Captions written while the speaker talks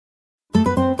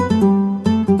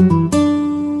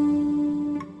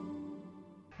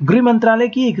गृह मंत्रालय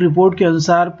की एक रिपोर्ट के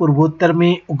अनुसार पूर्वोत्तर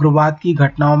में उग्रवाद की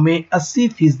घटनाओं में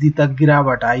 80% तक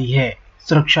गिरावट आई है।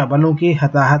 सुरक्षा बलों के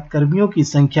हताहत कर्मियों की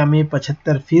संख्या में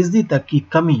 75% तक की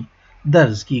कमी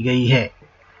दर्ज की गई है।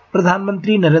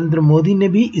 प्रधानमंत्री नरेंद्र मोदी ने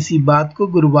भी इसी बात को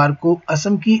गुरुवार को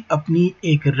असम की अपनी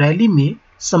एक रैली में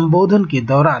संबोधन के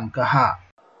दौरान कहा।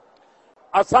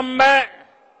 असम में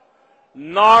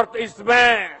नॉर्थ ईस्ट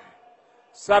में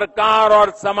सरकार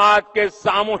और समाज के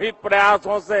सामूहिक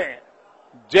प्रयासों से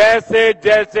जैसे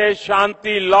जैसे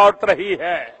शांति लौट रही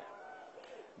है,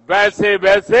 वैसे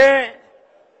वैसे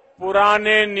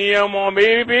पुराने नियमों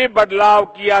में भी बदलाव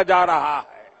किया जा रहा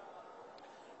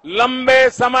है। लंबे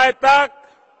समय तक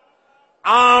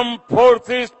armed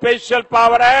forces special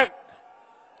power act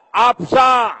AFSPA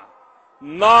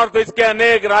north east के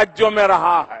अनेक राज्यों में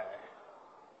रहा है,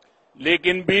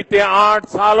 लेकिन बीते 8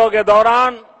 सालों के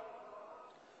दौरान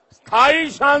स्थायी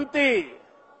शांति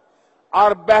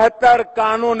और बेहतर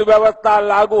कानून व्यवस्था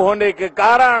लागू होने के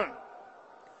कारण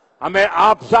हमें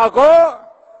आपसा को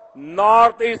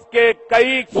नॉर्थ ईस्ट के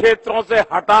कई क्षेत्रों से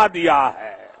हटा दिया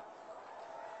है।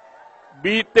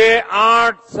 बीते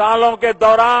 8 सालों के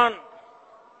दौरान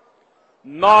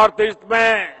नॉर्थ ईस्ट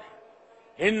में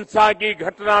हिंसा की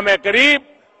घटना में करीब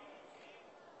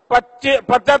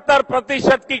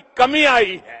 75% की कमी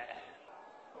आई है।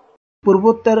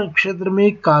 पूर्वोत्तर क्षेत्र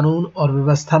में कानून और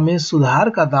व्यवस्था में सुधार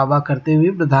का दावा करते हुए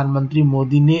प्रधानमंत्री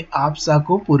मोदी ने आपसा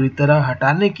को पूरी तरह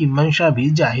हटाने की मंशा भी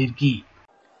जाहिर की।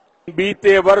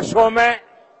 बीते वर्षों में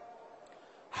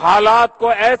हालात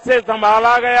को ऐसे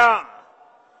संभाला गया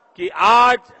कि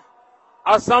आज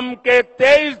असम के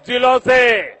 23 जिलों से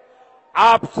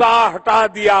आपसा हटा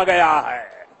दिया गया है।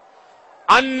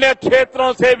 अन्य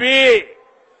क्षेत्रों से भी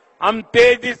हम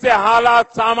तेजी से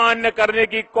हालात सामान्य करने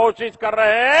की कोशिश कर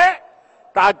रहे हैं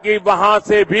ताकि वहां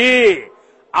से भी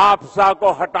आपसा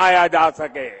को हटाया जा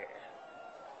सके।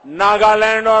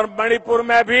 नागालैंड और मणिपुर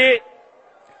में भी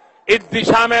इस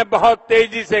दिशा में बहुत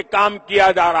तेजी से काम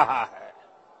किया जा रहा है।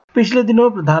 पिछले दिनों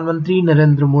प्रधानमंत्री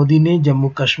नरेंद्र मोदी ने जम्मू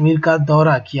कश्मीर का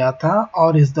दौरा किया था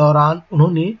और इस दौरान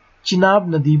उन्होंने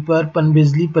चिनाब नदी पर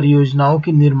पनबिजली परियोजनाओं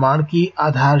के निर्माण की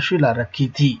आधारशिला रखी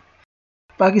थी।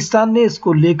 पाकिस्तान ने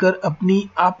इसको लेकर अपनी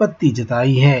आपत्ति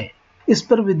जताई है। इस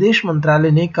पर विदेश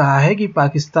मंत्रालय ने कहा है कि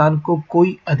पाकिस्तान को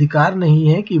कोई अधिकार नहीं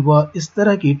है कि वह इस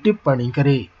तरह की टिप्पणी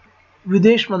करे।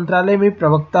 विदेश मंत्रालय में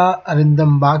प्रवक्ता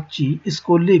अरिंदम बागची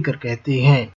इसको लेकर कहते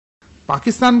हैं,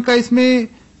 पाकिस्तान का इसमें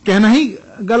कहना ही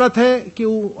गलत है कि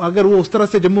अगर वो उस तरह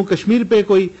से जम्मू कश्मीर पे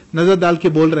कोई नजर डाल के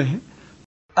बोल रहे हैं।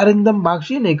 अरिंदम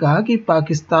बागची ने कहा कि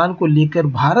पाकिस्तान को लेकर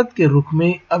भारत के रुख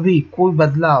में अभी कोई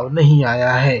बदलाव नहीं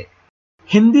आया है।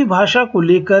 हिंदी भाषा को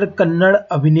लेकर कन्नड़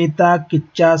अभिनेता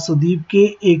किच्चा सुदीप के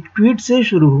एक ट्वीट से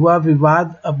शुरू हुआ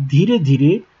विवाद अब धीरे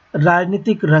धीरे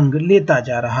राजनीतिक रंग लेता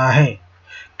जा रहा है।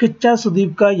 किच्चा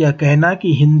सुदीप का यह कहना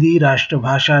कि हिंदी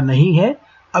राष्ट्रभाषा नहीं है,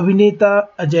 अभिनेता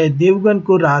अजय देवगन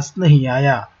को रास नहीं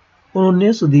आया।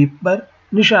 उन्होंने सुदीप पर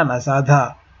निशाना साधा।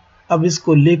 अब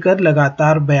इसको लेकर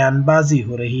लगातार बयानबाजी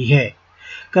हो रही है।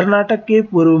 कर्नाटक के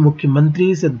पूर्व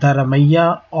मुख्यमंत्री सिद्धारमैया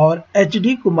और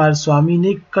एचडी कुमारस्वामी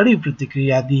ने कड़ी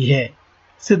प्रतिक्रिया दी है।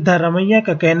 सिद्धारमैया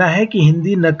का कहना है कि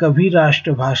हिंदी न कभी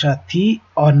राष्ट्रभाषा थी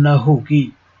और न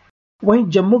होगी। वहीं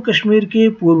जम्मू कश्मीर के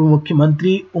पूर्व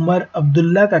मुख्यमंत्री उमर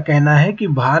अब्दुल्ला का कहना है कि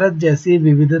भारत जैसे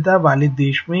विविधता वाले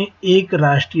देश में एक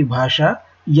राष्ट्रीय भाषा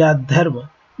या धर्म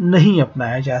नहीं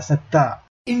अपनाया जा सकता।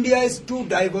 India is too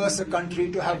diverse a country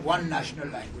to have one national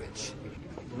language.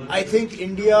 I think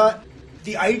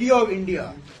the idea of India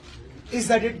is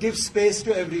that it gives space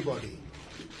to everybody.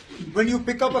 When you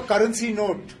pick up a currency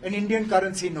note, an Indian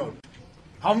currency note,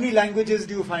 how many languages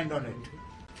do you find on it?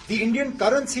 The Indian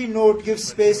currency note gives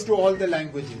space to all the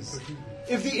languages.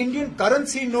 If the Indian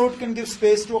currency note can give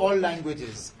space to all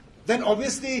languages, then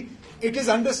obviously it is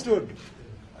understood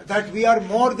that we are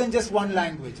more than just one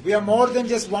language. We are more than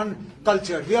just one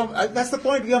culture. That's the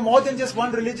point. We are more than just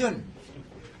one religion.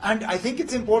 And I think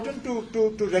it's important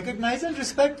to recognize and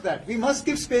respect that. We must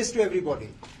give space to everybody.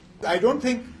 I don't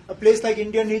think a place like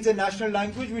India needs a national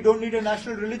language. We don't need a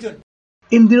national religion.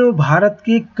 इन दिनों भारत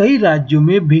के कई राज्यों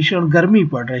में भीषण गर्मी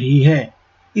पड़ रही है।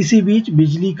 इसी बीच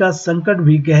बिजली का संकट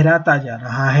भी गहराता जा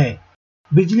रहा है।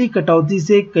 बिजली कटौती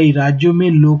से कई राज्यों में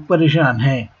लोग परेशान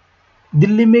हैं।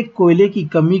 दिल्ली में कोयले की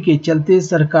कमी के चलते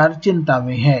सरकार चिंता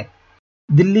में है।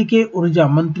 दिल्ली के ऊर्जा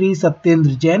मंत्री सत्येंद्र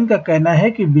जैन का कहना है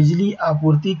कि बिजली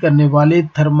आपूर्ति करने वाले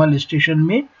थर्मल स्टेशन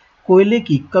में कोयले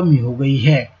की कमी हो गई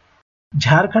है।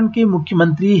 झारखंड के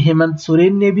मुख्यमंत्री हेमंत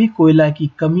सोरेन ने भी कोयला की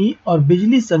कमी और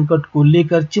बिजली संकट को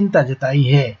लेकर चिंता जताई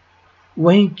है।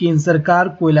 वहीं केंद्र सरकार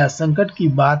कोयला संकट की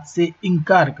बात से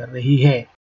इनकार कर रही है।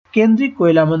 केंद्रीय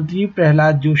कोयला मंत्री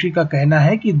प्रहलाद जोशी का कहना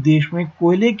है कि देश में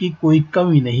कोयले की कोई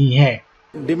कमी नहीं है।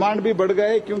 डिमांड भी बढ़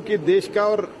गए क्योंकि देश का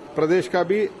और प्रदेश का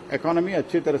भी इकोनॉमी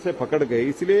अच्छी तरह से पकड़ गई,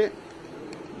 इसलिए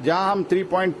जहां हम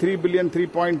 3.3 बिलियन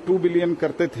 3.2 बिलियन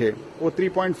करते थे वो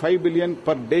 3.5 बिलियन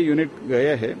पर डे यूनिट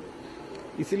गए हैं।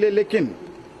 इसलिए लेकिन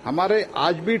हमारे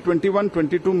आज भी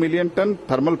 21-22 million ton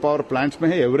thermal power plants में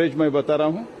है, एवरेज मैं बता रहा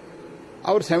हूं,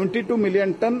 और 72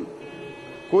 मिलियन टन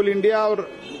कोल इंडिया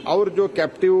और जो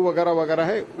कैप्टिव वगैरह वगैरह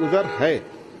है उधर है।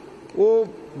 वो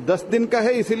 10 दिन का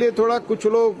है, इसीलिए थोड़ा कुछ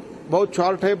लोग बहुत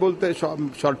शॉर्ट है बोलते,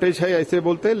 शॉर्टेज है ऐसे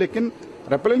बोलते हैं, लेकिन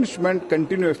रिप्लेनिशमेंट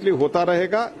कंटिन्यूअसली होता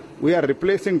रहेगा। We are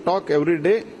replacing stock every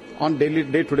day on daily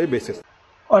day to day basis.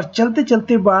 और चलते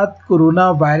चलते बात कोरोना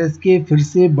वायरस के फिर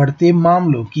से बढ़ते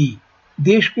मामलों की।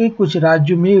 देश के कुछ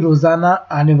राज्यों में रोजाना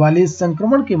आने वाले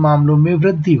संक्रमण के मामलों में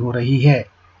वृद्धि हो रही है।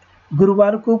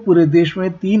 गुरुवार को पूरे देश में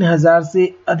 3000 से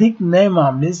अधिक नए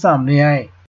मामले सामने आए।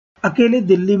 अकेले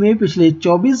दिल्ली में पिछले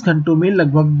 24 घंटों में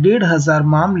लगभग 1500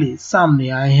 मामले सामने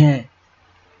आए हैं।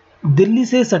 दिल्ली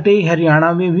से सटे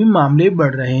हरियाणा में भी मामले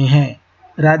बढ़ रहे हैं।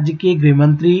 राज्य के गृह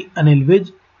मंत्री अनिल विज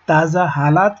ताजा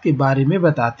हालात के बारे में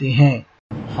बताते हैं।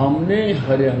 हमने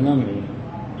हरियाणा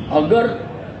में अगर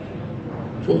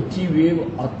चौथी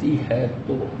वेव आती है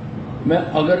तो मैं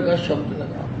अगर का शब्द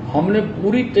लगा, हमने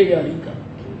पूरी तैयारी कर,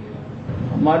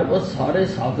 हमारे पास सारे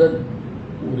साधन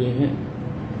पूरे हैं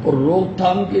और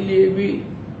रोकथाम के लिए भी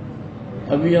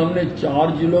अभी हमने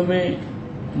 4 जिलों में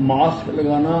मास्क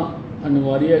लगाना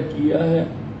अनिवार्य किया है,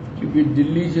 क्योंकि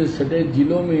दिल्ली से सटे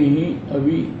जिलों में ही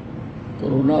अभी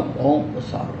कोरोना पांव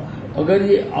पसार रहा है। अगर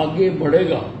ये आगे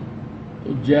बढ़ेगा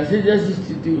तो जैसे जैसी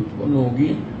स्थिति उत्पन्न होगी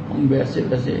हम वैसे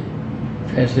वैसे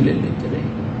फैसले लेते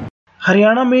रहेंगे।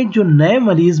 हरियाणा में जो नए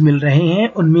मरीज मिल रहे हैं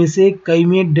उनमें से कई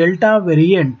में डेल्टा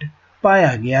वेरिएंट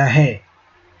पाया गया है।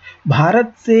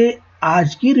 भारत से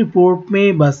आज की रिपोर्ट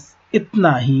में बस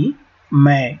इतना ही।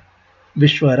 मैं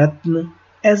विश्व रत्न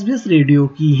SBS रेडियो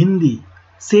की हिंदी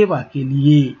सेवा के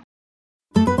लिए